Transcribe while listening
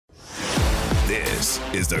This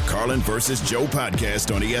is the Carlin versus Joe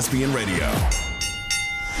podcast on ESPN Radio.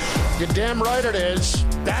 You're damn right it is.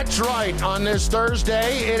 That's right. On this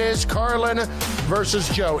Thursday, it is Carlin versus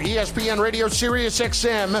Joe. ESPN Radio, Sirius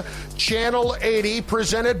XM, Channel 80,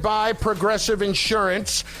 presented by Progressive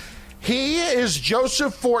Insurance. He is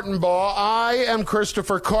Joseph Fortenbaugh. I am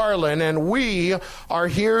Christopher Carlin, and we are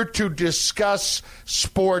here to discuss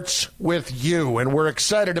sports with you, and we're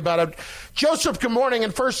excited about it. Joseph, good morning,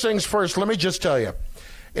 and first things first, let me just tell you,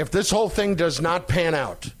 if this whole thing does not pan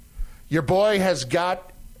out, your boy has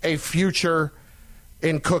got a future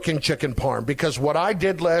in cooking chicken parm, because what I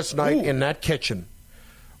did last night in that kitchen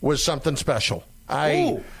was something special.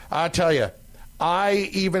 I tell you, I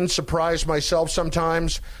even surprised myself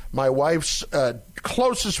sometimes. My wife's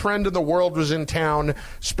closest friend in the world was in town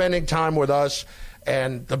spending time with us,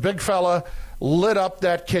 and the big fella lit up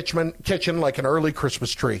that kitchen like an early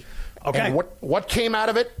Christmas tree. Okay. And what came out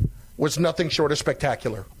of it was nothing short of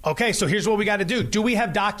spectacular. Okay, so here's what we got to do. Do we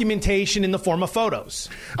have documentation in the form of photos?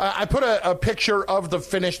 I put a picture of the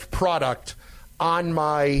finished product on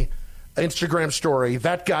my Instagram story,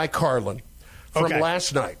 that guy Carlin, from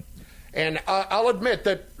last night. And I'll admit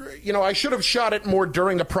that, I should have shot it more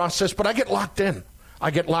during the process, but I get locked in.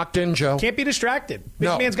 Joe. Can't be distracted. Big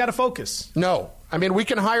man's got to focus. No. I mean, we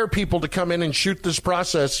can hire people to come in and shoot this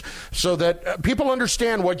process so that people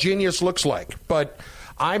understand what genius looks like. But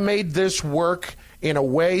I made this work in a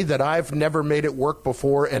way that I've never made it work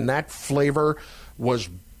before, and that flavor was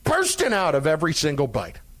bursting out of every single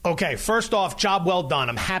bite. Okay, first off, job well done.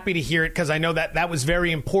 I'm happy to hear it because I know that was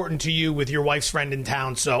very important to you with your wife's friend in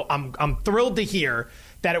town. So I'm thrilled to hear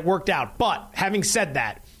that it worked out. But having said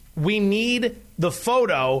that, we need the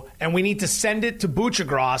photo and we need to send it to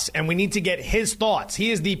Buchagras and we need to get his thoughts. He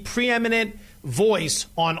is the preeminent voice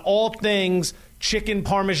on all things chicken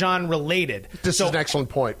Parmesan related. This is an excellent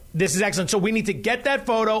point. This is excellent. So we need to get that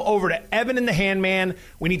photo over to Evan and the Handman.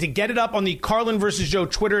 We need to get it up on the Carlin versus Joe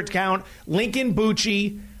Twitter account. Link in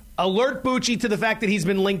Bucci. Alert Bucci to the fact that he's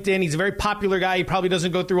been linked in. He's a very popular guy. He probably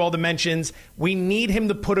doesn't go through all the mentions. We need him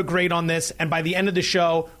to put a grade on this. And by the end of the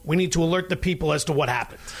show, we need to alert the people as to what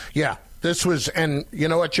happened. Yeah, this was, and you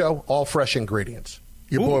know what, Joe? All fresh ingredients.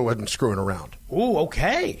 Your boy wasn't screwing around. Ooh,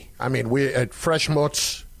 okay. I mean, we had fresh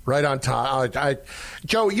mutts right on top.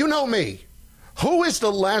 Joe, you know me. Who is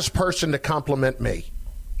the last person to compliment me?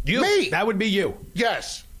 You. Me. That would be you.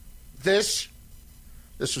 Yes. This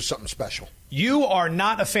was something special. You are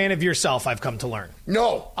not a fan of yourself, I've come to learn.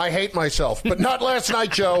 No, I hate myself. But not last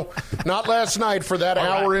night, Joe. Not last night for that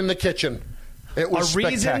hour in the kitchen. It was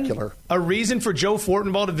spectacular. A reason for Joe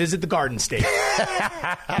Fortenbaugh to visit the Garden State.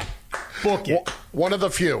 Book it. One of the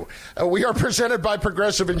few. We are presented by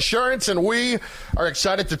Progressive Insurance, and we are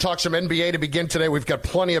excited to talk some NBA to begin today. We've got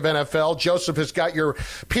plenty of NFL. Joseph has got your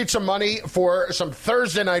pizza money for some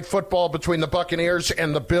Thursday night football between the Buccaneers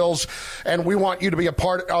and the Bills, and we want you to be a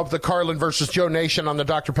part of the Carlin versus Joe Nation on the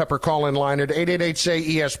Dr. Pepper call-in line at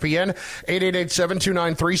 888-SAY-ESPN,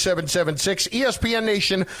 888-729-3776. ESPN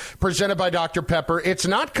Nation presented by Dr. Pepper. It's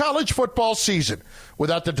not college football season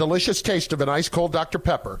without the delicious taste of an ice-cold Dr.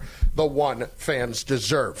 Pepper, the one fans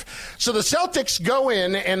deserve. So the Celtics go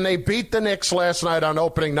in and they beat the Knicks last night on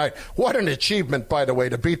opening night. What an achievement, by the way,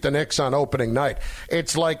 to beat the Knicks on opening night.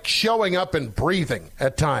 It's like showing up and breathing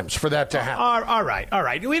at times for that to happen. All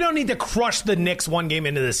right. We don't need to crush the Knicks one game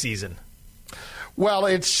into the season. Well,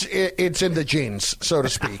 it's in the genes, so to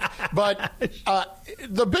speak. But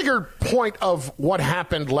the bigger point of what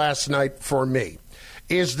happened last night for me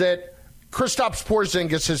is that Kristaps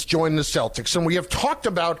Porzingis has joined the Celtics, and we have talked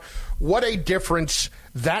about what a difference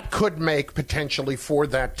that could make potentially for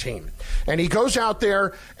that team. And he goes out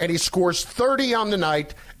there and he scores 30 on the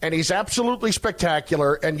night, and he's absolutely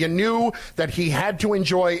spectacular, and you knew that he had to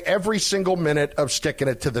enjoy every single minute of sticking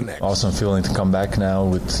it to the Knicks. Awesome feeling to come back now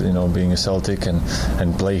with, being a Celtic and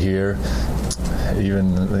play here.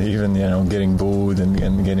 Even getting booed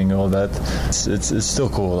and getting all that, it's still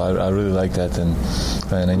cool. I really like that and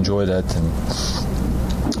enjoy that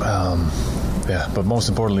but most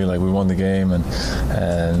importantly, we won the game and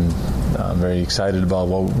I'm very excited about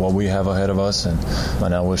what we have ahead of us,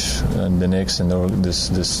 and I wish the Knicks and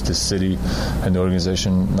this city and the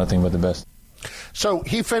organization nothing but the best. So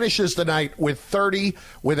he finishes the night with 30,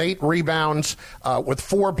 with 8 rebounds, with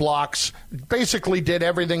 4 blocks, basically did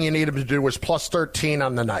everything you need him to do, was plus 13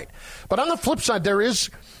 on the night. But on the flip side, there is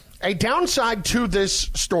a downside to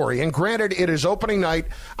this story, and granted, it is opening night.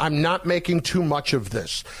 I'm not making too much of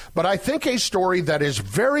this. But I think a story that is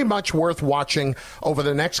very much worth watching over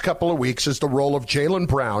the next couple of weeks is the role of Jaylen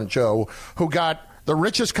Brown, Joe, who got the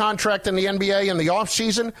richest contract in the NBA in the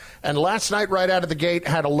offseason, and last night right out of the gate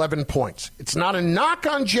had 11 points. It's not a knock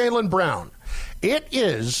on Jaylen Brown. It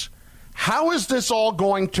is, how is this all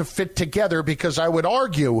going to fit together? Because I would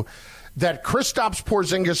argue that Kristaps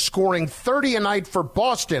Porzingis scoring 30 a night for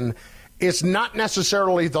Boston is not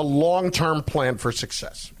necessarily the long-term plan for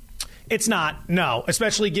success. It's not, no,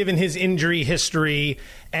 especially given his injury history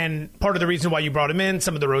and part of the reason why you brought him in,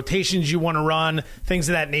 some of the rotations you want to run, things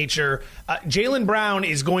of that nature. Jaylen Brown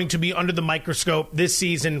is going to be under the microscope this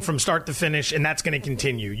season from start to finish, and that's going to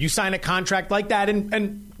continue. You sign a contract like that,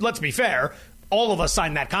 and let's be fair, all of us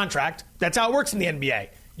sign that contract. That's how it works in the NBA.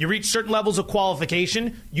 You reach certain levels of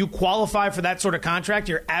qualification, you qualify for that sort of contract,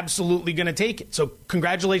 you're absolutely going to take it. So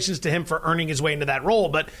congratulations to him for earning his way into that role,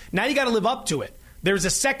 but now you got to live up to it. There's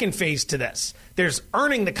a second phase to this. There's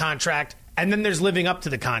earning the contract, and then there's living up to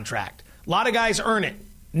the contract. A lot of guys earn it.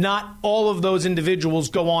 Not all of those individuals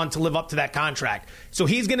go on to live up to that contract. So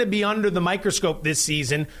he's going to be under the microscope this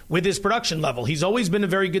season with his production level. He's always been a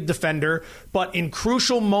very good defender, but in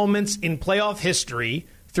crucial moments in playoff history,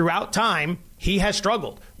 throughout time, he has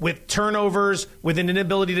struggled with turnovers, with an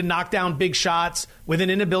inability to knock down big shots, with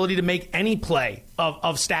an inability to make any play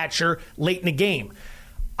of stature late in a game.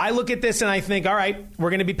 I look at this and I think, all right, we're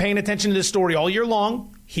going to be paying attention to this story all year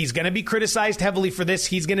long. He's going to be criticized heavily for this.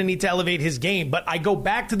 He's going to need to elevate his game. But I go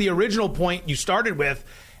back to the original point you started with,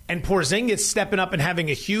 and Porzingis stepping up and having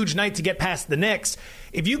a huge night to get past the Knicks.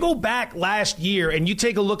 If you go back last year and you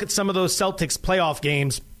take a look at some of those Celtics playoff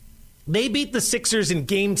games, they beat the Sixers in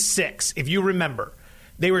Game 6, if you remember.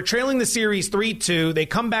 They were trailing the series 3-2. They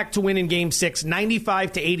come back to win in Game 6,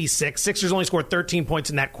 95-86. Sixers only scored 13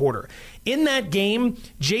 points in that quarter. In that game,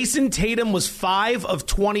 Jason Tatum was 5 of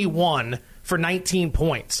 21 for 19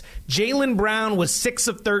 points. Jaylen Brown was 6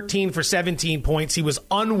 of 13 for 17 points. He was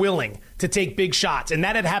unwilling to take big shots, and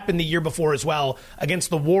that had happened the year before as well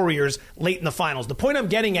against the Warriors late in the finals. The point I'm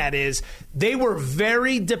getting at is they were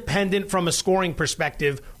very dependent from a scoring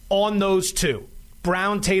perspective on those two.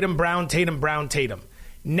 Brown, Tatum, Brown, Tatum, Brown, Tatum.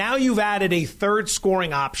 Now you've added a third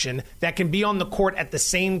scoring option that can be on the court at the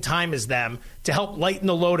same time as them to help lighten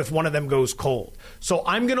the load if one of them goes cold. So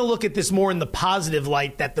I'm going to look at this more in the positive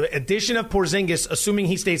light that the addition of Porzingis, assuming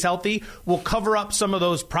he stays healthy, will cover up some of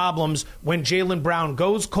those problems when Jaylen Brown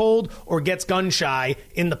goes cold or gets gun shy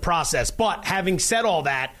in the process. But having said all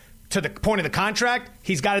that, to the point of the contract,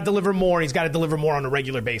 he's got to deliver more. He's got to deliver more on a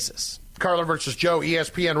regular basis. Carlin versus Joe,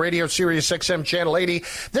 ESPN Radio, Sirius XM, Channel 80.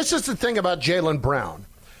 This is the thing about Jaylen Brown.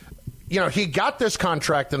 You know, he got this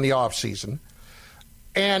contract in the offseason,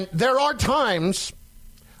 and there are times,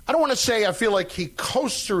 I don't want to say I feel like he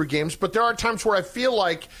coasts through games, but there are times where I feel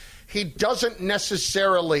like he doesn't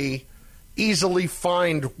necessarily easily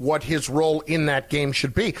find what his role in that game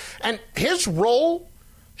should be. And his role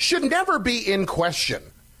should never be in question.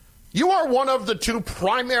 You are one of the two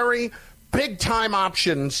primary big-time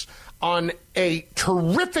options on a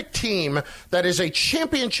terrific team that is a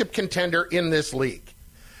championship contender in this league.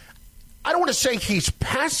 I don't want to say he's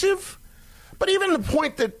passive, but even the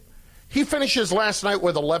point that he finishes last night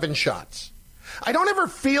with 11 shots. I don't ever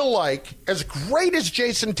feel like, as great as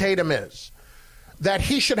Jason Tatum is, that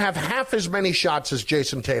he should have half as many shots as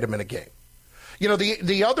Jason Tatum in a game. You know,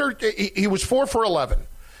 the other, he was 4 for 11.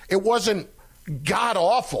 It wasn't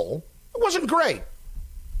god-awful. It wasn't great.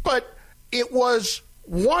 But it was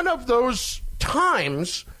one of those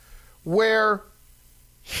times where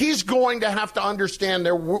he's going to have to understand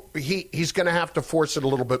he's going to have to force it a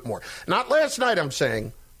little bit more. Not last night, I'm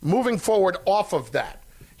saying. Moving forward off of that,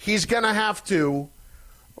 he's going to have to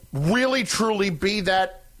really, truly be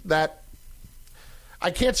that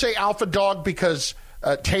I can't say alpha dog because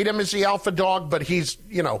Tatum is the alpha dog, but he's,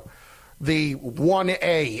 you know, the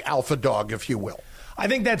 1A alpha dog, if you will. I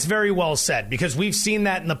think that's very well said because we've seen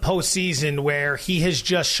that in the postseason where he has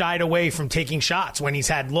just shied away from taking shots when he's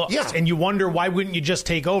had looks. Yeah. And you wonder, why wouldn't you just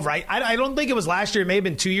take over? I don't think it was last year. It may have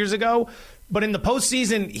been 2 years ago. But in the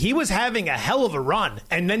postseason, he was having a hell of a run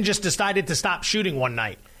and then just decided to stop shooting one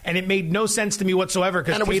night. And it made no sense to me whatsoever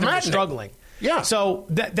because Tatum was struggling. Yeah. So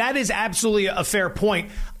that is absolutely a fair point.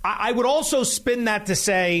 I would also spin that to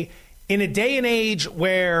say, in a day and age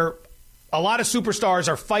where a lot of superstars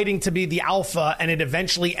are fighting to be the alpha and it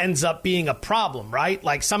eventually ends up being a problem, right?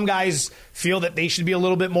 Like some guys feel that they should be a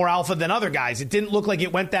little bit more alpha than other guys. It didn't look like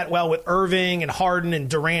it went that well with Irving and Harden and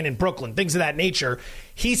Durant in Brooklyn, things of that nature.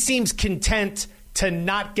 He seems content to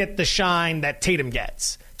not get the shine that Tatum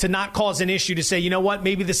gets, to not cause an issue, to say, you know what,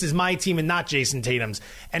 maybe this is my team and not Jason Tatum's.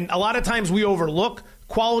 And a lot of times we overlook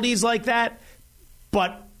qualities like that,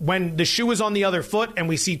 but when the shoe is on the other foot and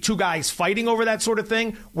we see two guys fighting over that sort of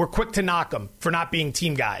thing, we're quick to knock them for not being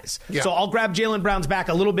team guys. Yeah. So I'll grab Jaylen Brown's back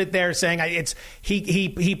a little bit there, saying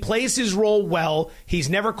he plays his role well. He's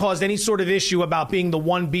never caused any sort of issue about being the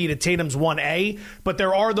 1B to Tatum's 1A, but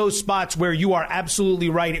there are those spots where you are absolutely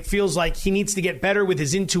right. It feels like he needs to get better with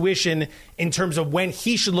his intuition in terms of when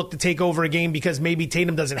he should look to take over a game because maybe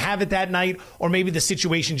Tatum doesn't have it that night or maybe the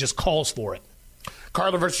situation just calls for it.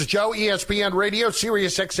 Carlin versus Joe, ESPN Radio,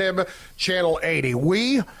 Sirius XM, Channel 80.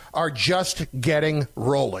 We are just getting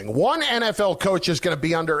rolling. One NFL coach is going to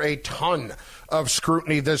be under a ton of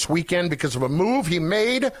scrutiny this weekend because of a move he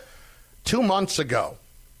made 2 months ago.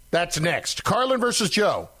 That's next. Carlin versus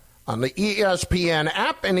Joe on the ESPN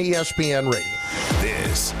app and ESPN Radio.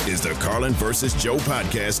 This is the Carlin versus Joe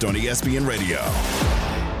podcast on ESPN Radio.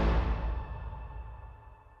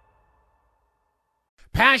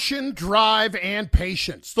 Passion, drive, and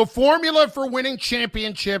patience. The formula for winning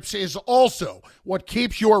championships is also what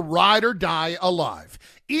keeps your ride or die alive.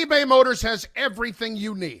 eBay Motors has everything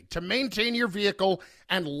you need to maintain your vehicle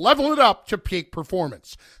and level it up to peak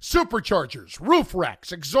performance. Superchargers, roof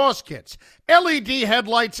racks, exhaust kits, LED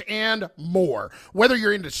headlights, and more. Whether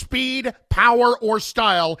you're into speed, power, or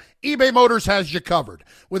style, eBay Motors has you covered.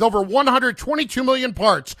 With over 122 million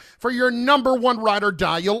parts for your number one ride or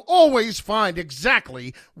die, you'll always find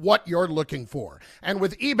exactly what you're looking for. And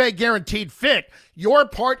with eBay Guaranteed Fit, your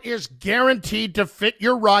part is guaranteed to fit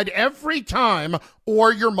your ride every time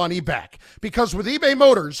or your money back. Because with eBay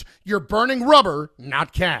Motors, you're burning rubber,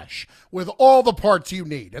 not cash. With all the parts you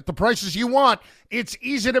need at the prices you want, it's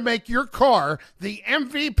easy to make your car the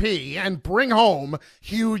MVP and bring home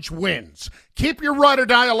huge wins. Keep your ride or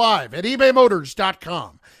die alive at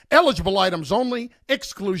ebaymotors.com. Eligible items only.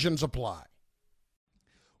 Exclusions apply.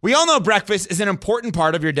 We all know breakfast is an important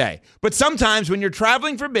part of your day, but sometimes when you're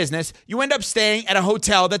traveling for business, you end up staying at a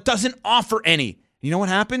hotel that doesn't offer any. You know what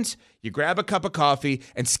happens? You grab a cup of coffee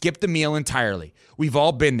and skip the meal entirely. We've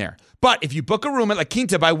all been there. But if you book a room at La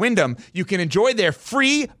Quinta by Wyndham, you can enjoy their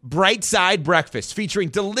free Bright Side breakfast featuring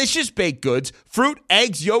delicious baked goods, fruit,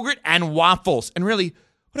 eggs, yogurt, and waffles. And really,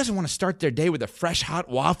 who doesn't want to start their day with a fresh, hot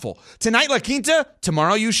waffle? Tonight, La Quinta,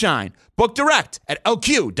 tomorrow you shine. Book direct at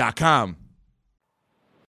lq.com.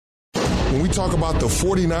 When we talk about the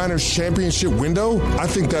 49ers championship window, I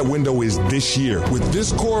think that window is this year. With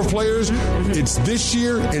this core of players, it's this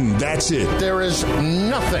year and that's it. There is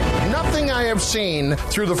nothing I have seen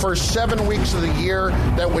through the first 7 weeks of the year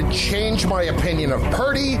that would change my opinion of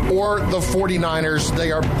Purdy or the 49ers.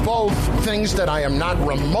 They are both things that I am not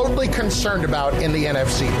remotely concerned about in the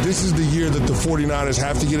NFC. This is the year that the 49ers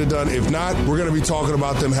have to get it done. If not, we're going to be talking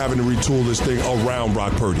about them having to retool this thing around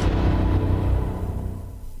Brock Purdy.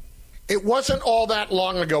 It wasn't all that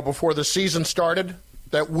long ago before the season started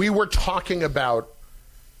that we were talking about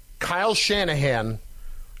Kyle Shanahan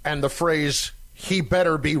and the phrase, he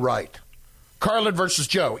better be right. Carlin versus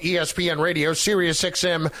Joe, ESPN Radio, Sirius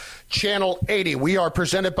XM, Channel 80. We are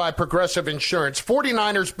presented by Progressive Insurance.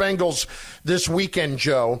 49ers Bengals this weekend,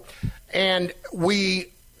 Joe. And we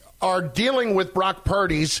are dealing with Brock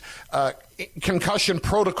Purdy's concussion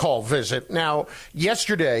protocol visit. Now,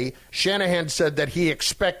 yesterday, Shanahan said that he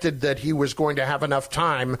expected that he was going to have enough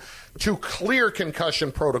time to clear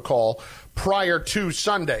concussion protocol prior to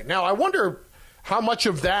Sunday. Now, I wonder how much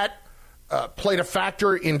of that played a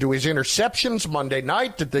factor into his interceptions Monday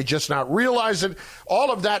night. Did they just not realize it?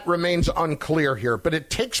 All of that remains unclear here, but it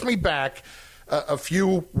takes me back a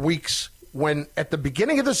few weeks when, at the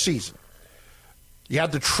beginning of the season, you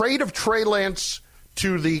had the trade of Trey Lance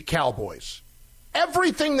to the Cowboys.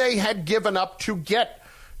 Everything they had given up to get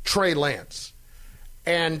Trey Lance.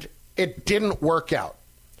 And it didn't work out.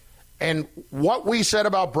 And what we said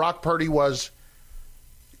about Brock Purdy was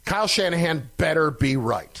Kyle Shanahan better be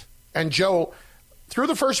right. And Joe, through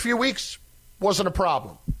the first few weeks, wasn't a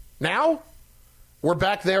problem. Now, we're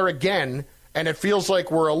back there again, and it feels like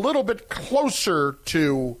we're a little bit closer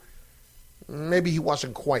to maybe he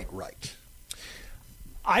wasn't quite right.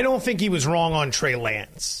 I don't think he was wrong on Trey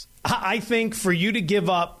Lance. I think for you to give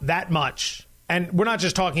up that much, and we're not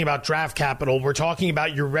just talking about draft capital, we're talking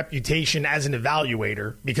about your reputation as an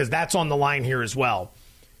evaluator, because that's on the line here as well.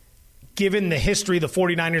 Given the history the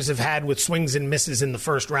 49ers have had with swings and misses in the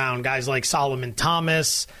first round, guys like Solomon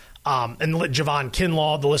Thomas and Javon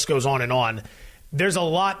Kinlaw, the list goes on and on. There's a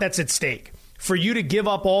lot that's at stake. For you to give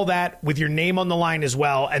up all that with your name on the line as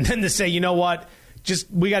well, and then to say, you know what,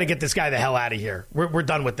 we got to get this guy the hell out of here. We're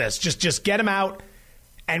done with this. Just get him out,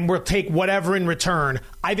 and we'll take whatever in return.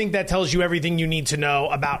 I think that tells you everything you need to know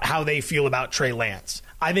about how they feel about Trey Lance.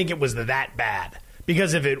 I think it was that bad.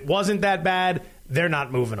 Because if it wasn't that bad, they're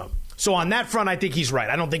not moving him. So on that front, I think he's right.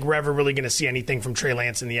 I don't think we're ever really going to see anything from Trey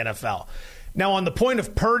Lance in the NFL. Now, on the point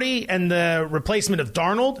of Purdy and the replacement of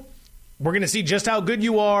Darnold, we're going to see just how good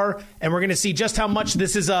you are, and we're going to see just how much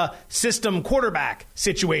this is a system quarterback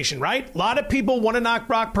situation, right? A lot of people want to knock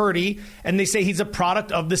Brock Purdy, and they say he's a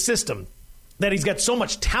product of the system, that he's got so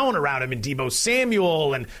much talent around him, and Deebo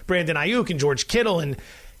Samuel and Brandon Ayuk and George Kittle and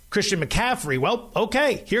Christian McCaffrey. Well,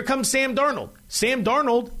 okay, here comes Sam Darnold. Sam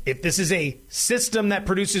Darnold, if this is a system that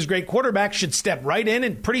produces great quarterbacks, should step right in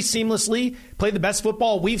and pretty seamlessly play the best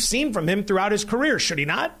football we've seen from him throughout his career, should he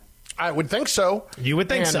not? I would think so. You would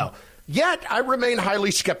think so. Yet, I remain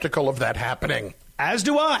highly skeptical of that happening. As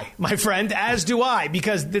do I, my friend, as do I,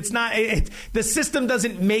 because it's not the system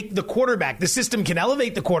doesn't make the quarterback. The system can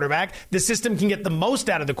elevate the quarterback. The system can get the most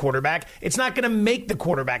out of the quarterback. It's not going to make the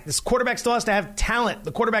quarterback. This quarterback still has to have talent.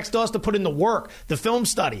 The quarterback still has to put in the work, the film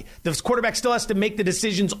study. The quarterback still has to make the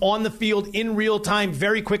decisions on the field in real time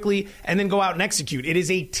very quickly and then go out and execute. It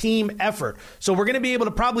is a team effort. So we're going to be able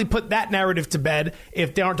to probably put that narrative to bed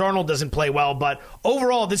if Darnold doesn't play well. But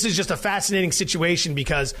overall, this is just a fascinating situation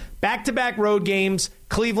because back-to-back road games,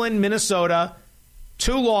 Cleveland, Minnesota,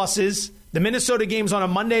 2 losses. The Minnesota game's on a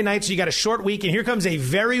Monday night, so you got a short week. And here comes a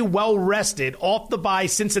very well-rested, off-the-bye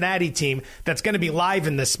Cincinnati team that's going to be live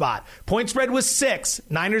in this spot. Point spread was 6.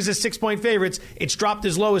 Niners as 6-point favorites. It's dropped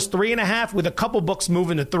as low as 3.5 with a couple books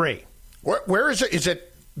moving to 3. Where is it? Is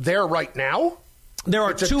it there right now? There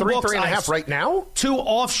are it's 2 books. 3.5 right now? 2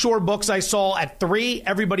 offshore books I saw at 3.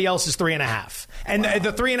 Everybody else is 3.5. And wow.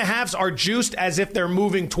 The 3.5s are juiced as if they're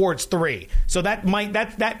moving towards 3. So that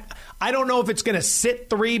I don't know if it's going to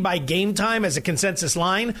sit 3 by game time as a consensus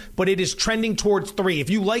line, but it is trending towards 3.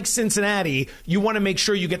 If you like Cincinnati, you want to make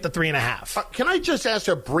sure you get the 3.5. Can I just ask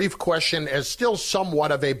a brief question as still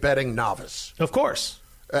somewhat of a betting novice? Of course.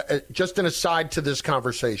 Just an aside to this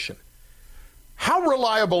conversation. How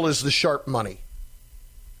reliable is the sharp money?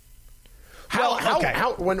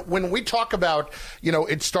 When we talk about,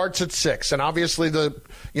 it starts at 6, and obviously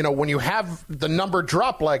when you have the number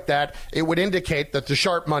drop like that, it would indicate that the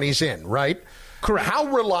sharp money's in, right? Correct. How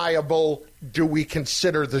reliable do we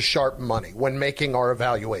consider the sharp money when making our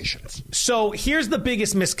evaluations? So here's the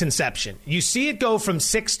biggest misconception. You see it go from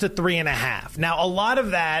 6 to 3.5. Now, a lot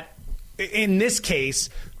of that, in this case,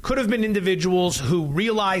 could have been individuals who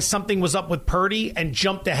realized something was up with Purdy and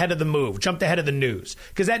jumped ahead of the move, jumped ahead of the news,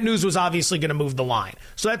 because that news was obviously going to move the line.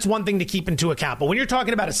 So that's one thing to keep into account. But when you're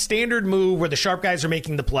talking about a standard move where the sharp guys are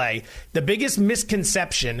making the play, the biggest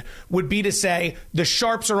misconception would be to say the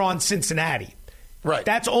sharps are on Cincinnati. Right.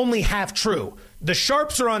 That's only half true. The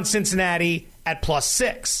sharps are on Cincinnati at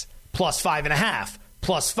 +6, +5.5,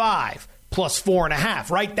 +5. +4.5,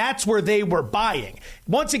 right? That's where they were buying.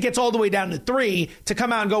 Once it gets all the way down to 3, to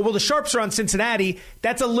come out and go, well, the sharps are on Cincinnati,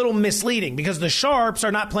 that's a little misleading because the sharps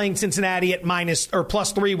are not playing Cincinnati at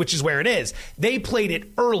 +3, which is where it is. They played it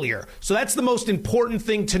earlier. So that's the most important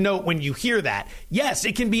thing to note when you hear that. Yes,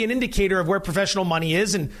 it can be an indicator of where professional money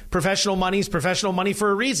is, and professional money is professional money for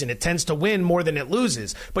a reason. It tends to win more than it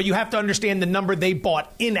loses. But you have to understand the number they bought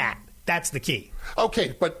in at. That's the key.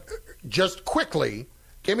 Okay, but just quickly,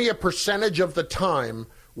 give me a percentage of the time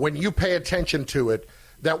when you pay attention to it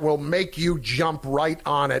that will make you jump right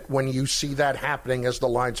on it when you see that happening as the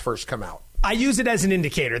lines first come out. I use it as an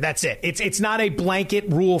indicator. That's it. It's not a blanket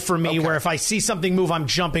rule for me where if I see something move, I'm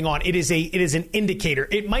jumping on. It is an indicator.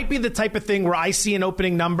 It might be the type of thing where I see an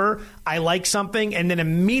opening number, I like something, and then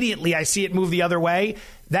immediately I see it move the other way.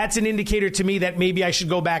 That's an indicator to me that maybe I should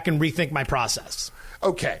go back and rethink my process.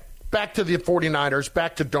 Okay, back to the 49ers,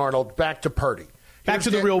 back to Darnold, back to Purdy. Back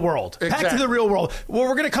to the real world. Exactly. Back to the real world. Well,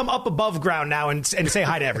 we're going to come up above ground now and say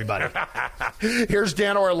hi to everybody. Here's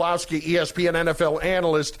Dan Orlowski, ESPN NFL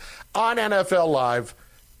analyst, on NFL Live,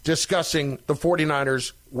 discussing the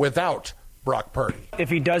 49ers without Brock Purdy.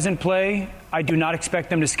 If he doesn't play, I do not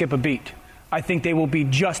expect them to skip a beat. I think they will be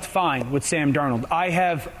just fine with Sam Darnold. I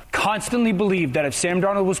have constantly believed that if Sam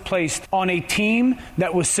Darnold was placed on a team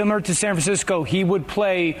that was similar to San Francisco, he would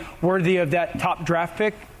play worthy of that top draft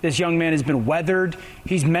pick. This young man has been weathered.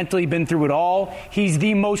 He's mentally been through it all. He's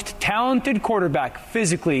the most talented quarterback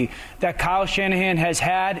physically that Kyle Shanahan has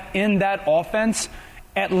had in that offense,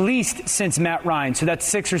 at least since Matt Ryan. So that's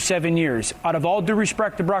 6 or 7 years. Out of all due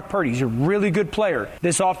respect to Brock Purdy, he's a really good player.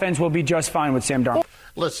 This offense will be just fine with Sam Darnold.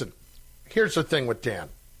 Listen, here's the thing with Dan.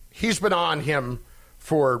 He's been on him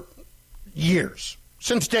for years,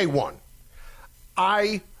 since day one.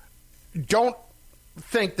 I don't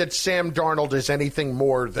think that Sam Darnold is anything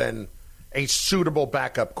more than a suitable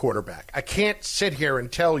backup quarterback. I can't sit here and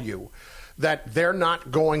tell you that they're not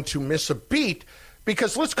going to miss a beat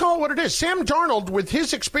Because let's call it what it is. Sam Darnold, with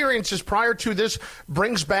his experiences prior to this,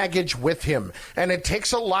 brings baggage with him. And it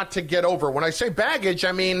takes a lot to get over. When I say baggage,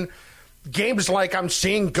 I mean games like I'm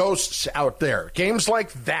seeing ghosts out there. Games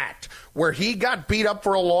like that, where he got beat up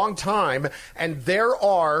for a long time. And there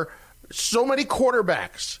are so many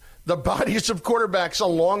quarterbacks, the bodies of quarterbacks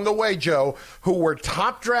along the way, Joe, who were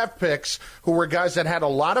top draft picks, who were guys that had a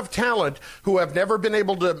lot of talent, who have never been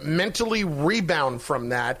able to mentally rebound from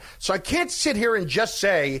that. So I can't sit here and just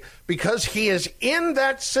say because he is in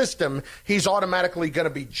that system, he's automatically going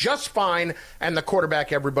to be just fine and the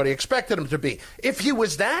quarterback everybody expected him to be. If he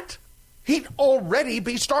was that, he'd already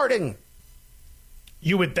be starting.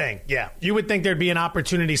 You would think, yeah. You would think there'd be an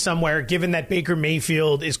opportunity somewhere, given that Baker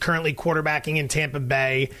Mayfield is currently quarterbacking in Tampa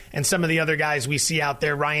Bay, and some of the other guys we see out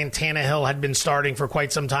there. Ryan Tannehill had been starting for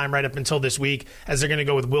quite some time right up until this week, as they're going to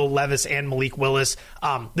go with Will Levis and Malik Willis.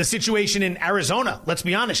 The situation in Arizona, let's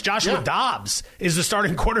be honest, Joshua Dobbs is the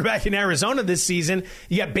starting quarterback in Arizona this season.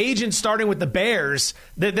 You got Bajan starting with the Bears.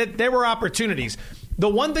 There were opportunities. The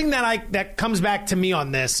one thing that comes back to me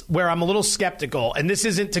on this, where I'm a little skeptical, and this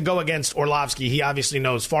isn't to go against Orlovsky, he obviously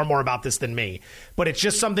knows far more about this than me, but it's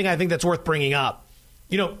just something I think that's worth bringing up.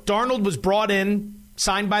 You know, Darnold was brought in,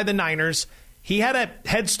 signed by the Niners. He had a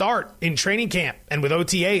head start in training camp and with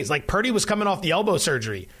OTAs. Like, Purdy was coming off the elbow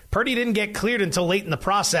surgery. Purdy didn't get cleared until late in the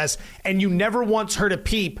process, and you never once heard a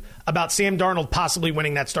peep about Sam Darnold possibly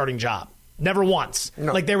winning that starting job. Never once.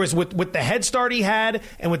 No. Like, there was with the head start he had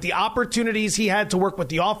and with the opportunities he had to work with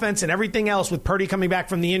the offense and everything else with Purdy coming back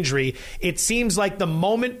from the injury, it seems like the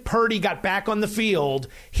moment Purdy got back on the field,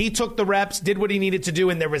 he took the reps, did what he needed to do,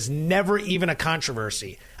 and there was never even a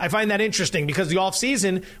controversy. I find that interesting because the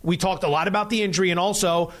offseason, we talked a lot about the injury and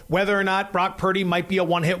also whether or not Brock Purdy might be a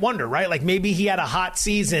one-hit wonder, right? Like, maybe he had a hot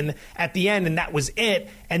season at the end and that was it,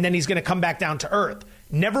 and then he's going to come back down to earth.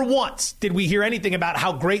 Never once did we hear anything about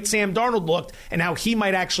how great Sam Darnold looked and how he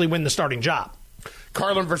might actually win the starting job.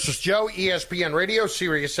 Carlin versus Joe, ESPN Radio,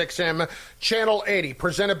 Sirius XM, Channel 80,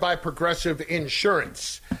 presented by Progressive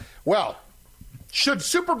Insurance. Well, should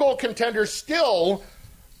Super Bowl contenders still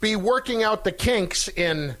be working out the kinks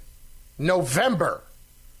in November?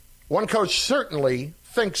 One coach certainly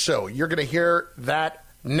thinks so. You're going to hear that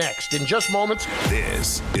next in just moments.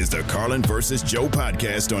 This is the Carlin versus Joe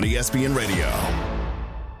podcast on ESPN Radio.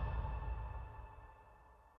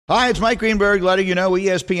 Hi, it's Mike Greenberg letting you know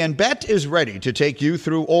ESPN Bet is ready to take you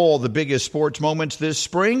through all the biggest sports moments this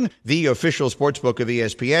spring. The official sportsbook of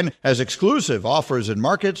ESPN has exclusive offers and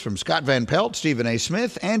markets from Scott Van Pelt, Stephen A.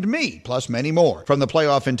 Smith, and me, plus many more. From the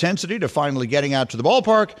playoff intensity to finally getting out to the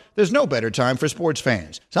ballpark, there's no better time for sports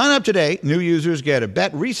fans. Sign up today. New users get a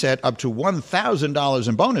bet reset up to $1,000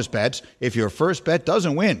 in bonus bets if your first bet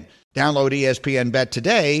doesn't win. Download ESPN Bet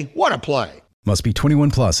today. What a play. Must be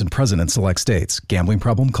 21 plus and present in select states. Gambling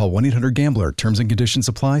problem? Call 1-800-GAMBLER. Terms and conditions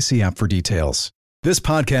apply. See app for details. This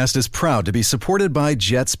podcast is proud to be supported by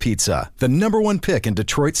Jets Pizza, the #1 pick in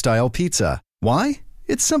Detroit-style pizza. Why?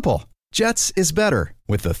 It's simple. Jets is better.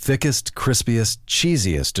 With the thickest, crispiest,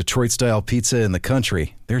 cheesiest Detroit-style pizza in the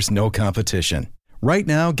country, there's no competition. Right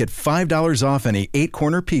now, get $5 off any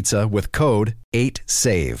 8-corner pizza with code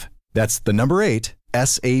 8SAVE. That's the number 8,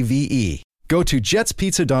 S-A-V-E. Go to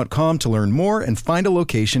jetspizza.com to learn more and find a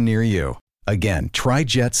location near you. Again, try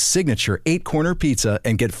Jet's signature 8-corner pizza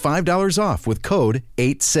and get $5 off with code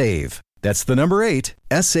 8SAVE. That's the number 8,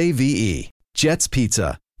 S-A-V-E. Jet's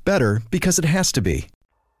Pizza. Better because it has to be.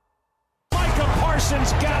 Micah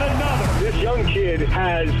Parsons got another. This young kid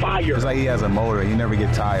has fire. It's like he has a motor. You never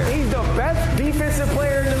get tired. He's the best defensive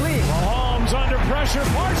player in the league. Mahomes under pressure.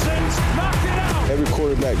 Parsons knocked it out. Every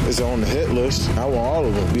quarterback is on the hit list. I want all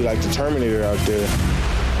of them. Be like the Terminator out there.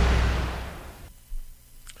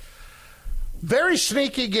 Very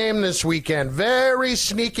sneaky game this weekend. Very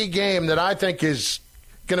sneaky game that I think is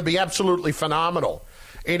going to be absolutely phenomenal.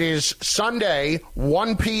 It is Sunday,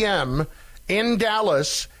 1 p.m. in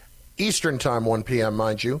Dallas, Eastern time, 1 p.m.,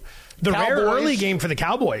 mind you. The rare early game for the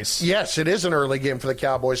Cowboys. Yes, it is an early game for the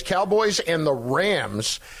Cowboys. Cowboys and the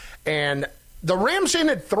Rams. And the Rams in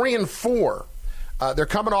at 3-4. They're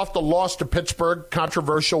coming off the loss to Pittsburgh,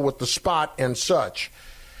 controversial with the spot and such.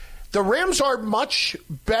 The Rams are much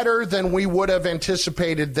better than we would have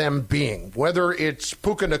anticipated them being, whether it's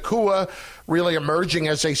Puka Nacua really emerging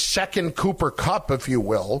as a second Cooper Kupp, if you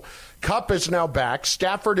will. Kupp is now back.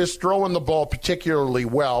 Stafford is throwing the ball particularly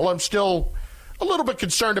well. I'm still a little bit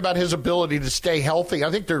concerned about his ability to stay healthy.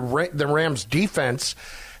 I think the Rams' defense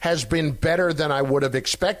has been better than I would have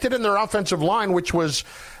expected, and their offensive line, which was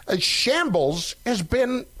a shambles, has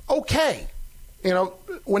been okay. You know,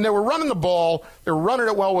 when they were running the ball, they were running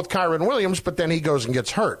it well with Kyron Williams, but then he goes and gets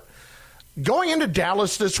hurt. going into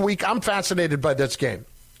Dallas this week, I'm fascinated by this game.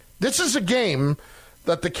 This is a game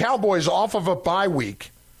that the Cowboys, off of a bye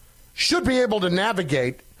week, should be able to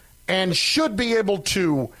navigate and should be able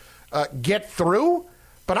to get through.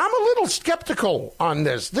 But I'm a little skeptical on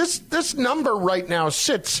this. This number right now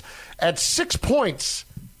sits at 6 points.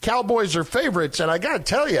 Cowboys are favorites, and I got to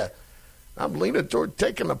tell you, I'm leaning toward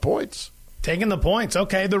taking the points. Taking the points.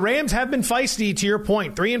 Okay. The Rams have been feisty, to your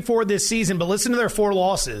point, 3-4 this season, but listen to their 4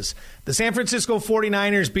 losses. The San Francisco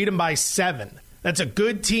 49ers beat them by 7. That's a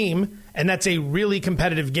good team, and that's a really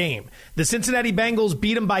competitive game. The Cincinnati Bengals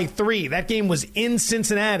beat them by 3. That game was in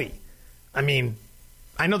Cincinnati. I mean,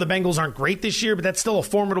 I know the Bengals aren't great this year, but that's still a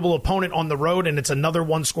formidable opponent on the road, and it's another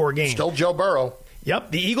one-score game. Still Joe Burrow.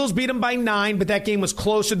 Yep, the Eagles beat them by 9, but that game was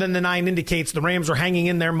closer than the 9 indicates. The Rams were hanging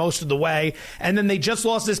in there most of the way. And then they just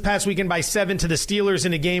lost this past weekend by 7 to the Steelers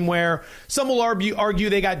in a game where some will argue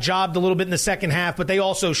they got jobbed a little bit in the second half, but they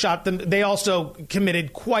also They also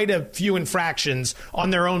committed quite a few infractions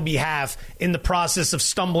on their own behalf in the process of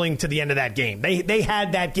stumbling to the end of that game. They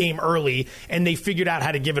had that game early, and they figured out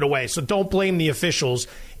how to give it away. So don't blame the officials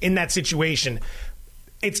in that situation.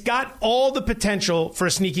 It's got all the potential for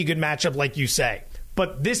a sneaky good matchup, like you say.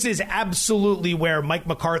 But this is absolutely where Mike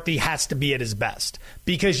McCarthy has to be at his best,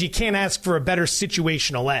 because you can't ask for a better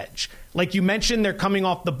situational edge. Like you mentioned, they're coming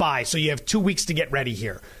off the bye, so you have 2 weeks to get ready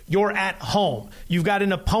here. You're at home. You've got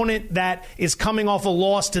an opponent that is coming off a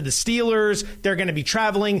loss to the Steelers. They're going to be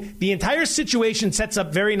traveling. The entire situation sets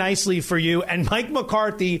up very nicely for you. And Mike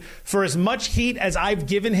McCarthy, for as much heat as I've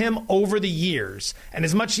given him over the years, and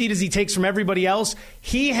as much heat as he takes from everybody else,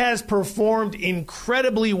 he has performed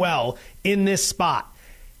incredibly well in this spot.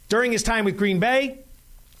 During his time with Green Bay,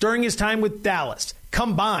 during his time with Dallas,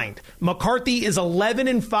 combined, McCarthy is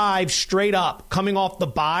 11-5 straight up coming off the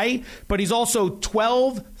bye, but he's also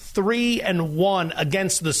 12-3-1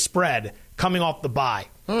 against the spread coming off the bye.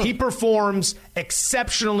 He performs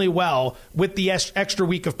exceptionally well with the extra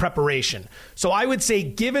week of preparation. So I would say,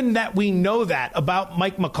 given that we know that about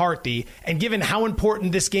Mike McCarthy, and given how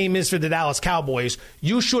important this game is for the Dallas Cowboys,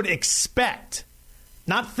 you should expect,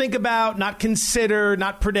 not think about, not consider,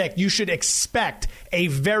 not predict, you should expect a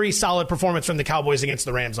very solid performance from the Cowboys against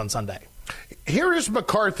the Rams on Sunday. Here is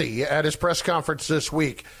McCarthy at his press conference this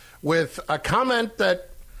week with a comment that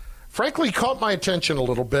frankly caught my attention a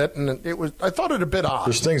little bit, and I thought it a bit odd.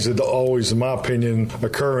 There's things that always, in my opinion,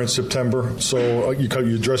 occur in September. So you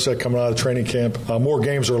address that coming out of training camp. More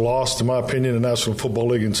games are lost, in my opinion, in the National Football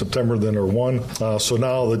League in September than are won. So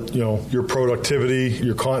now that your productivity,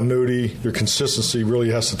 your continuity, your consistency really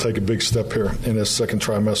has to take a big step here in this second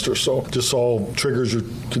trimester. So just all triggers you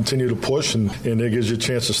continue to push, and it gives you a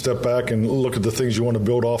chance to step back and look at the things you want to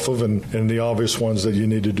build off of and the obvious ones that you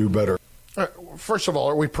need to do better. First of all,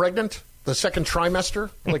 are we pregnant? The second trimester?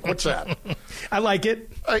 Like, what's that? I like it.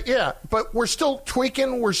 Yeah, but we're still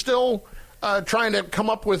tweaking. We're still trying to come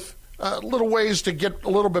up with little ways to get a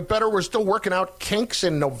little bit better. We're still working out kinks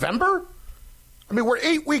in November. I mean, we're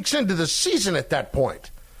 8 weeks into the season at that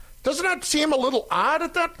point. Doesn't that seem a little odd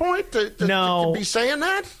at that point to be saying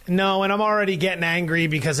that? No, and I'm already getting angry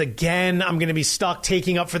because, again, I'm going to be stuck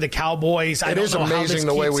taking up for the Cowboys. It is amazing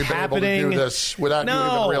the way we've been able to do this without you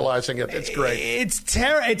even realizing it. It's great.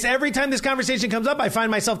 It's every time this conversation comes up, I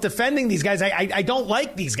find myself defending these guys. I don't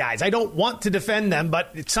like these guys. I don't want to defend them,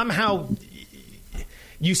 but somehow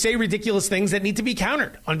you say ridiculous things that need to be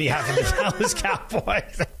countered on behalf of the Dallas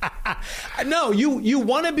Cowboys. No, you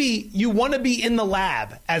want to be in the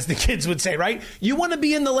lab, as the kids would say, right? You want to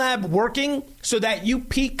be in the lab working so that you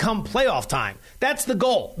peak come playoff time. That's the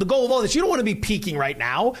goal. The goal of all this. You don't want to be peaking right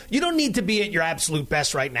now. You don't need to be at your absolute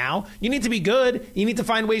best right now. You need to be good. You need to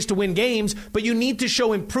find ways to win games, but you need to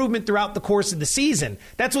show improvement throughout the course of the season.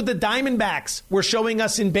 That's what the Diamondbacks were showing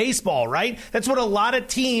us in baseball, right? That's what a lot of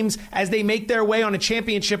teams, as they make their way on a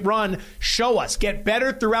championship run, show us. Get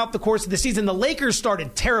better throughout the course of the season. The Lakers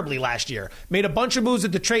started terribly last year. Made a bunch of moves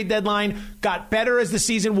at the trade deadline, got better as the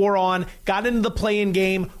season wore on, got into the play-in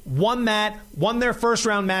game, won their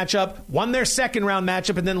first-round matchup, won their second-round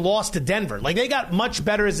matchup, and then lost to Denver. Like, they got much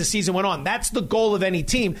better as the season went on. That's the goal of any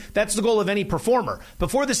team. That's the goal of any performer.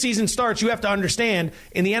 Before the season starts, you have to understand,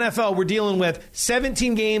 in the NFL, we're dealing with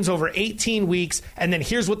 17 games over 18 weeks, and then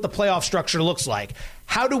here's what the playoff structure looks like.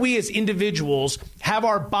 How do we as individuals have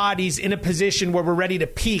our bodies in a position where we're ready to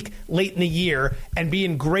peak late in the year and be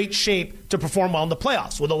in great shape to perform well in the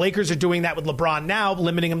playoffs. Well, the Lakers are doing that with LeBron now,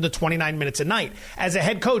 limiting him to 29 minutes a night. As a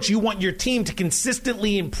head coach, you want your team to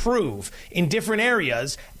consistently improve in different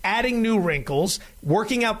areas, adding new wrinkles,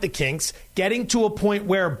 working out the kinks, getting to a point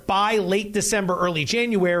where by late December, early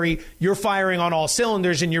January, you're firing on all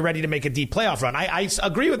cylinders and you're ready to make a deep playoff run. I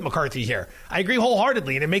agree with McCarthy here. I agree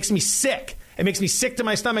wholeheartedly, and it makes me sick. It makes me sick to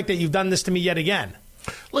my stomach that you've done this to me yet again.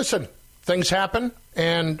 Listen, things happen,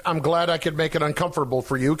 and I'm glad I could make it uncomfortable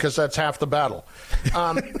for you because that's half the battle.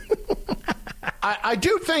 I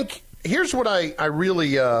do think, here's what I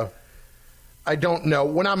really I don't know.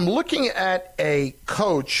 When I'm looking at a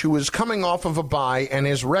coach who is coming off of a bye and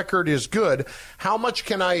his record is good, how much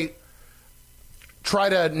can I try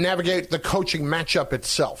to navigate the coaching matchup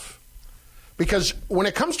itself? Because when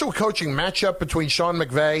it comes to a coaching matchup between Sean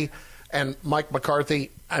McVay and Mike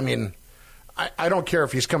McCarthy, I mean, I don't care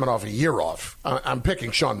if he's coming off a year off. I'm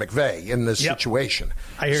picking Sean McVay in this situation.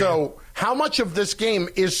 So how much of this game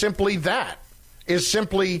is simply that? Is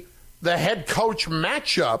simply the head coach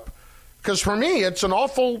matchup? Because for me, it's an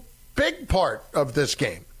awful big part of this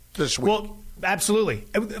game this week. Well, absolutely.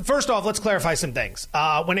 First off, let's clarify some things.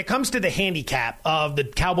 When it comes to the handicap of the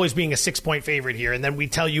Cowboys being a 6-point favorite here, and then we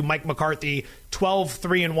tell you Mike McCarthy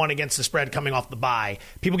 12-3-1 against the spread coming off the bye,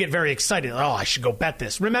 people get very excited. Oh, I should go bet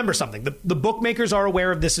this. Remember something. The bookmakers are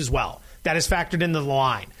aware of this as well. That is factored into the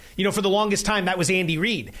line. You know, for the longest time, that was Andy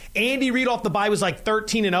Reid. Andy Reid off the bye was like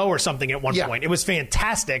 13-0 or something at one point. It was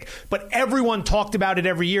fantastic, but everyone talked about it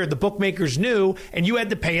every year. The bookmakers knew, and you had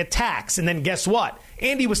to pay a tax. And then guess what?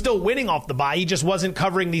 Andy was still winning off the bye. He just wasn't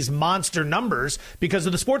covering these monster numbers because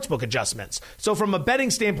of the sportsbook adjustments. So from a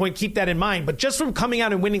betting standpoint, keep that in mind. But just from coming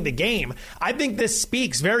out and winning the game, I think this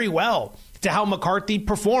speaks very well to how McCarthy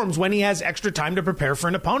performs when he has extra time to prepare for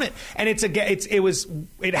an opponent. And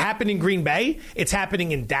it happened in Green Bay. It's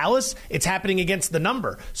happening in Dallas. It's happening against the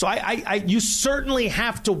number. So you certainly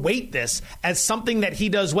have to weight this as something that he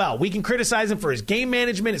does well. We can criticize him for his game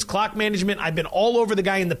management, his clock management. I've been all over the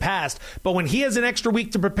guy in the past. But when he has an extra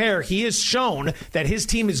week to prepare, he has shown that his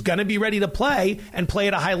team is going to be ready to play and play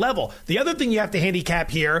at a high level. The other thing you have to handicap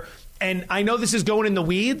here, and I know this is going in the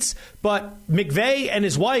weeds, but McVay and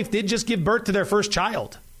his wife did just give birth to their first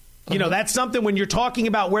child. You know, that's something when you're talking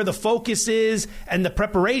about where the focus is and the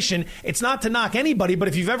preparation, it's not to knock anybody, but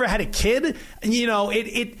if you've ever had a kid, you know,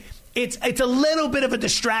 it's a little bit of a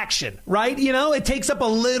distraction, right? You know, it takes up a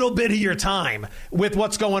little bit of your time with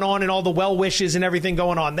what's going on and all the well wishes and everything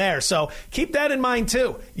going on there. So keep that in mind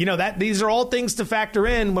too. You know, that these are all things to factor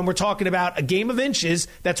in when we're talking about a game of inches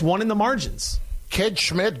that's won in the margins. Kid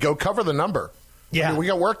Schmidt, go cover the number. Yeah. I mean, we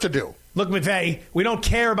got work to do. Look, McVay, we don't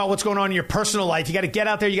care about what's going on in your personal life. You got to get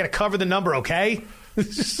out there. You got to cover the number, okay?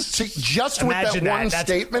 See, just with that one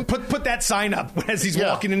statement. Put that sign up as he's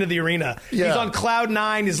walking into the arena. Yeah. He's on cloud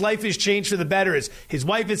 9. His life has changed for the better. His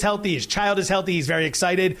wife is healthy. His child is healthy. He's very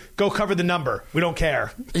excited. Go cover the number. We don't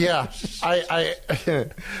care. Yeah. I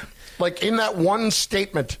like in that one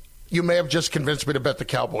statement, you may have just convinced me to bet the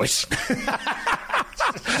Cowboys.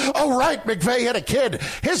 Oh, right. McVay had a kid.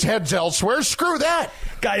 His head's elsewhere. Screw that.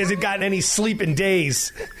 Guy hasn't gotten any sleep in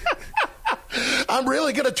days. I'm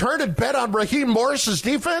really going to turn and bet on Raheem Morris's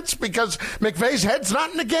defense because McVay's head's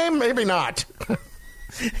not in the game? Maybe not.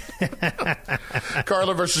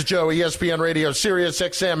 Carlin versus Joe, ESPN Radio, Sirius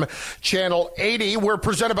XM, Channel 80. We're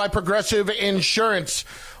presented by Progressive Insurance.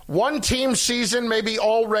 One team season may be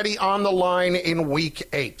already on the line in Week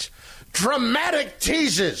 8. Dramatic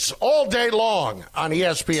teases all day long on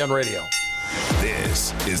ESPN Radio.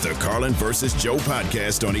 This is the Carlin versus Joe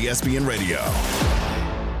podcast on ESPN Radio.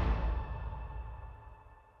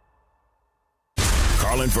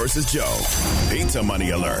 Carlin versus Joe. Pizza money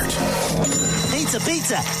alert.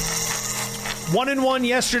 Pizza. 1-1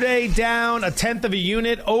 yesterday, down 1/10 of a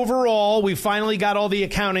unit. Overall, we finally got all the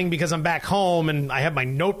accounting because I'm back home and I have my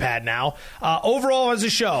notepad now. Overall, as a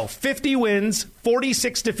show, 50 wins,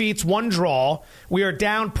 46 defeats, 1 draw. We are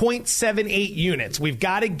down 0.78 units. We've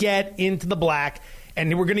got to get into the black,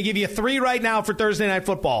 and we're going to give you 3 right now for Thursday Night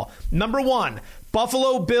Football. Number 1,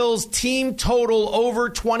 Buffalo Bills team total over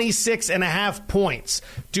 26.5 points.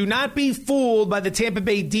 Do not be fooled by the Tampa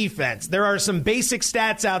Bay defense. There are some basic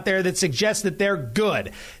stats out there that suggest that they're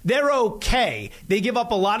good. They're okay. They give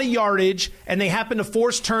up a lot of yardage, and they happen to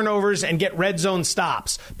force turnovers and get red zone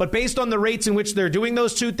stops. But based on the rates in which they're doing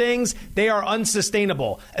those two things, they are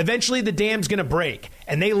unsustainable. Eventually, the dam's going to break,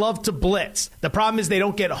 and they love to blitz. The problem is they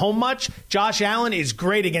don't get home much. Josh Allen is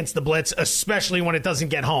great against the blitz, especially when it doesn't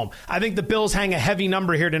get home. I think the Bills hang a heavy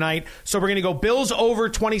number here tonight. So we're going to go Bills over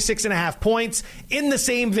 26.5 points. In the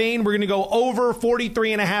same vein, we're going to go over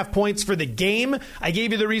 43.5 points for the game. I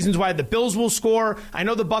gave you the reasons why the Bills will score. I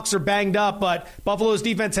know the Bucs are banged up, but Buffalo's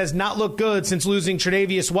defense has not looked good since losing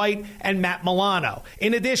Tre'Davious White and Matt Milano.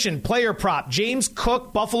 In addition, player prop, James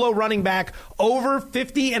Cook, Buffalo running back, over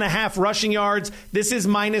 50.5 rushing yards. This is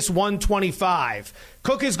minus 125.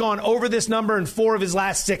 Cook has gone over this number in 4 of his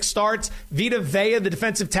last 6 starts. Vita Vea, the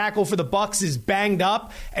defensive tackle for the Bucs, is banged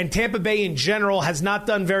up, and Tampa Bay in general has not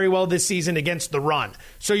done very well this season against the run.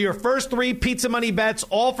 So your first 3 pizza money bets,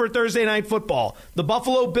 all for Thursday Night Football. The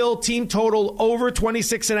Buffalo Bill team total over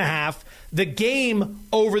 26.5, the game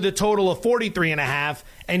over the total of 43.5,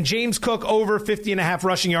 and James Cook over 50.5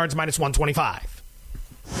 rushing yards, minus 125.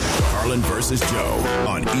 Carlin versus Joe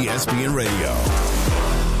on ESPN Radio.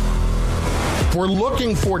 We're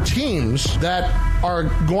looking for teams that are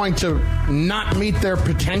going to not meet their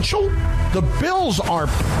potential. The Bills are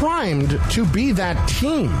primed to be that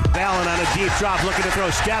team. Allen on a deep drop, looking to throw,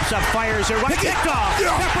 steps up, fires it right, kicked off.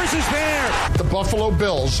 Peppers is there. The Buffalo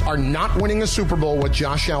Bills are not winning a Super Bowl with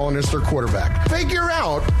Josh Allen as their quarterback. Figure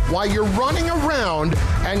out why you're running around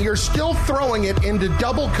and you're still throwing it into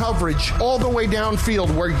double coverage all the way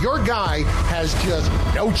downfield where your guy has just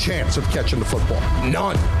no chance of catching the football.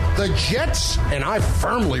 None. The Jets, and I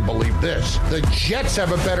firmly believe this, the Jets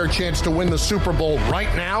have a better chance to win the Super Bowl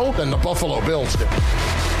right now than the Buffalo Bills do.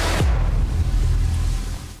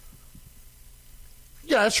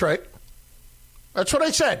 Yeah, that's right. That's what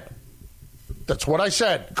I said. That's what I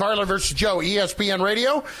said. Carlin versus Joe, ESPN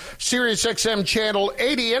Radio, Sirius XM Channel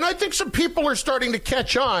 80. And I think some people are starting to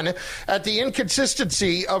catch on at the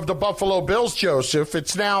inconsistency of the Buffalo Bills, Joseph.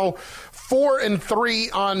 It's now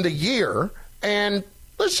 4-3 on the year. And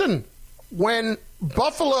listen, when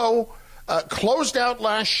Buffalo closed out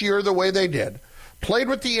last year the way they did, played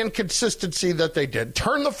with the inconsistency that they did,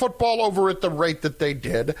 turned the football over at the rate that they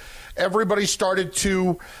did, everybody started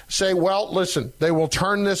to say, well, listen, they will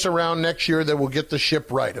turn this around next year. They will get the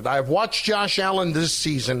ship right. And I've watched Josh Allen this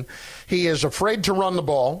season. He is afraid to run the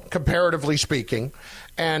ball, comparatively speaking,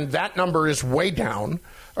 and that number is way down.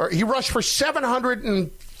 He rushed for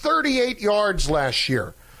 738 yards last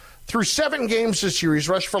year. Through 7 games this year, he's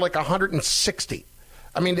rushed for like 160.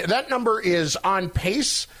 I mean, that number is on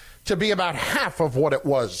pace to be about half of what it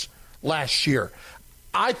was last year.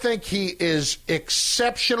 I think he is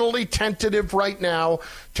exceptionally tentative right now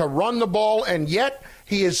to run the ball, and yet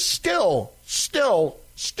he is still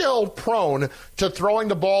prone to throwing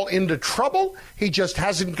the ball into trouble. He just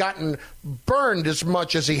hasn't gotten burned as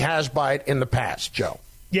much as he has by it in the past, Joe.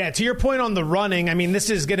 Yeah, to your point on the running, I mean, this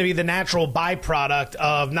is going to be the natural byproduct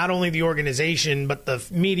of not only the organization, but the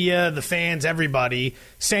media, the fans, everybody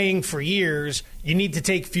saying for years, you need to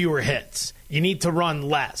take fewer hits. You need to run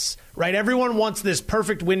less, right? Everyone wants this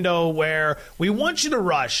perfect window where we want you to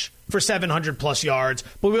rush for 700-plus yards,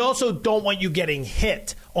 but we also don't want you getting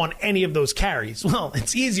hit on any of those carries. Well,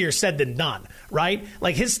 it's easier said than done, right?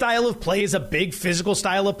 Like, his style of play is a big physical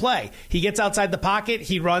style of play. He gets outside the pocket,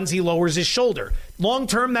 he runs, he lowers his shoulder. Long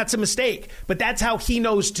term, that's a mistake, but that's how he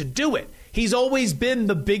knows to do it. He's always been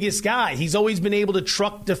the biggest guy. He's always been able to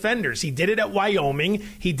truck defenders. He did it at Wyoming.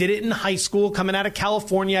 He did it in high school coming out of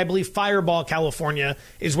California. I believe Fireball, California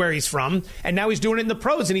is where he's from. And now he's doing it in the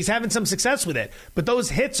pros, and he's having some success with it. But those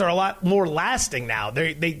hits are a lot more lasting now.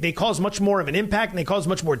 They cause much more of an impact, and they cause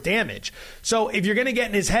much more damage. So if you're going to get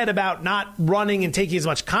in his head about not running and taking as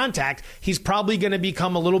much contact, he's probably going to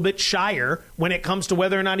become a little bit shyer when it comes to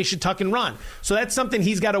whether or not he should tuck and run. So that's something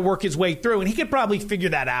he's got to work his way through, and he could probably figure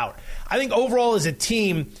that out. I think overall as a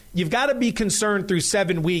team, you've got to be concerned through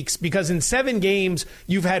 7 weeks because in 7 games,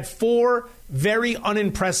 you've had 4 very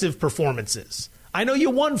unimpressive performances. I know you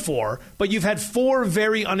won 4, but you've had 4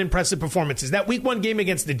 very unimpressive performances. That Week 1 game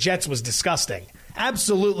against the Jets was disgusting.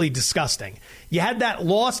 Absolutely disgusting. You had that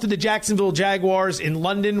loss to the Jacksonville Jaguars in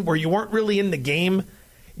London where you weren't really in the game.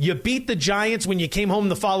 You beat the Giants when you came home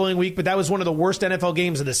the following week, but that was one of the worst NFL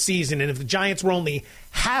games of the season. And if the Giants were only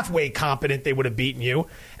halfway competent, they would have beaten you.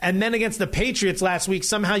 And then against the Patriots last week,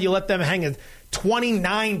 somehow you let them hang at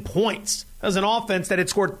 29 points. That was an offense that had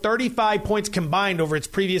scored 35 points combined over its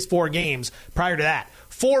previous 4 games prior to that.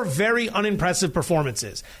 4 very unimpressive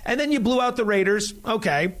performances. And then you blew out the Raiders.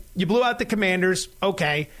 Okay. You blew out the Commanders.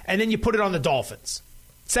 Okay. And then you put it on the Dolphins.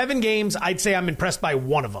 7 games, I'd say I'm impressed by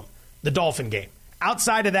one of them, the Dolphin game.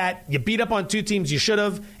 Outside of that, you beat up on 2 teams you should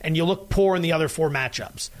have, and you look poor in the other 4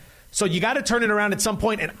 matchups. So you got to turn it around at some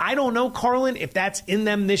point, and I don't know, Carlin, if that's in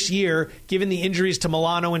them this year, given the injuries to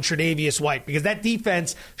Milano and Tre'Davious White, because that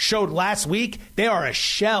defense showed last week they are a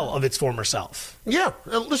shell of its former self. Yeah,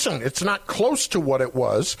 listen, it's not close to what it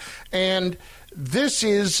was, and this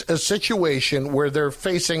is a situation where they're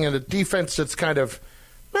facing a defense that's kind of,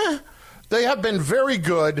 they have been very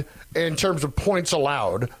good in terms of points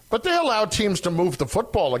allowed, but they allow teams to move the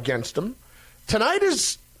football against them. Tonight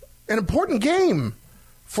is an important game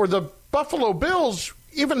for the Buffalo Bills,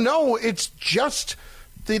 even though it's just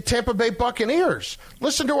the Tampa Bay Buccaneers.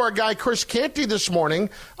 Listen to our guy Chris Canty this morning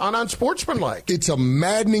on Unsportsmanlike. It's a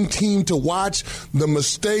maddening team to watch. The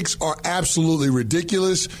mistakes are absolutely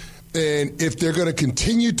ridiculous. And if they're going to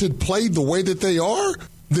continue to play the way that they are,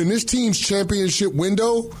 then this team's championship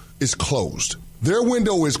window is closed. Their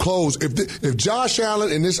window is closed. If Josh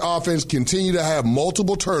Allen and this offense continue to have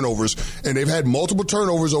multiple turnovers, and they've had multiple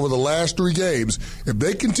turnovers over the last 3 games, if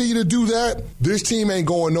they continue to do that, this team ain't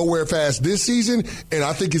going nowhere fast this season, and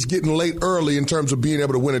I think it's getting late early in terms of being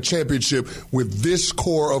able to win a championship with this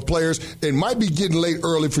core of players. It might be getting late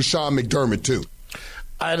early for Sean McDermott, too.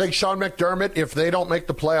 I think Sean McDermott, if they don't make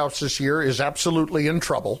the playoffs this year, is absolutely in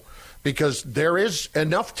trouble because there is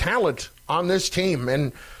enough talent on this team,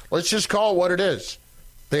 and let's just call it what it is.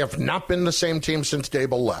 They have not been the same team since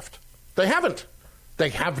Dable left. They haven't. They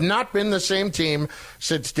have not been the same team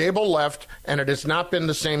since Dable left, and it has not been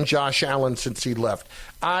the same Josh Allen since he left.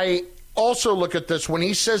 I also look at this when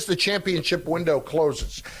he says the championship window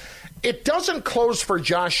closes. It doesn't close for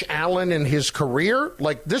Josh Allen in his career.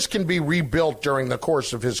 Like, this can be rebuilt during the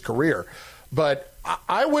course of his career. But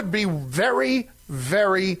I would be very,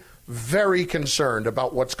 very, very concerned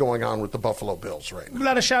about what's going on with the Buffalo Bills right now.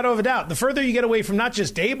 Without a shadow of a doubt. The further you get away from not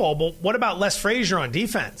just Daboll, but what about Les Frazier on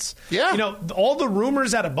defense? Yeah. You know, all the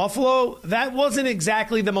rumors out of Buffalo, that wasn't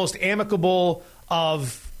exactly the most amicable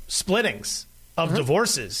of splittings, of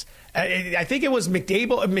divorces. I think it was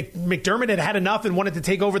McDermott had enough and wanted to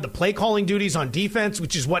take over the play calling duties on defense,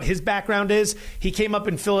 which is what his background is. He came up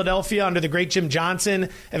in Philadelphia under the great Jim Johnson,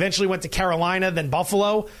 eventually went to Carolina, then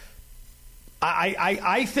Buffalo.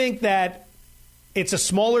 I think that it's a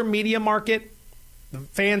smaller media market. The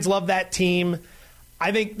fans love that team.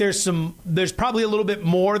 I think there's probably a little bit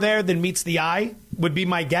more there than meets the eye, would be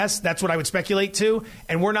my guess. That's what I would speculate to.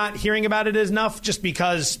 And we're not hearing about it enough just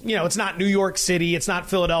because, it's not New York City, it's not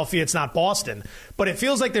Philadelphia, it's not Boston. But it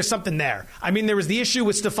feels like there's something there. I mean, there was the issue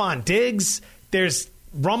with Stephon Diggs. There's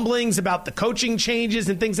rumblings about the coaching changes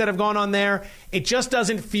and things that have gone on there. It just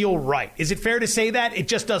doesn't feel right. Is it fair to say that? It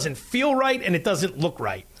just doesn't feel right and it doesn't look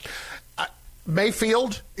right.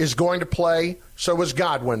 Mayfield is going to play. So is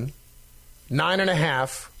Godwin.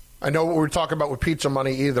 9.5. I know what we were talking about with pizza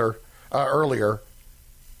money earlier.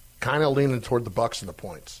 Kind of leaning toward the Bucs and the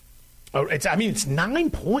points. Oh, it's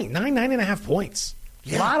 9.5 points.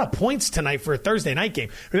 Yeah. A lot of points tonight for a Thursday night game.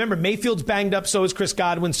 Remember, Mayfield's banged up, so is Chris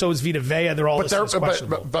Godwin, so is Vita Vea. They're all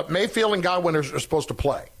questionable. But Mayfield and Godwin are supposed to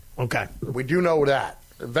play. Okay. We do know that.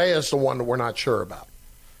 Vea is the one that we're not sure about.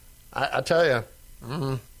 I tell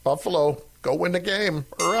you, Buffalo, go win the game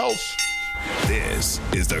or else. This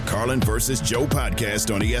is the Carlin versus Joe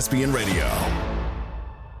podcast on ESPN Radio.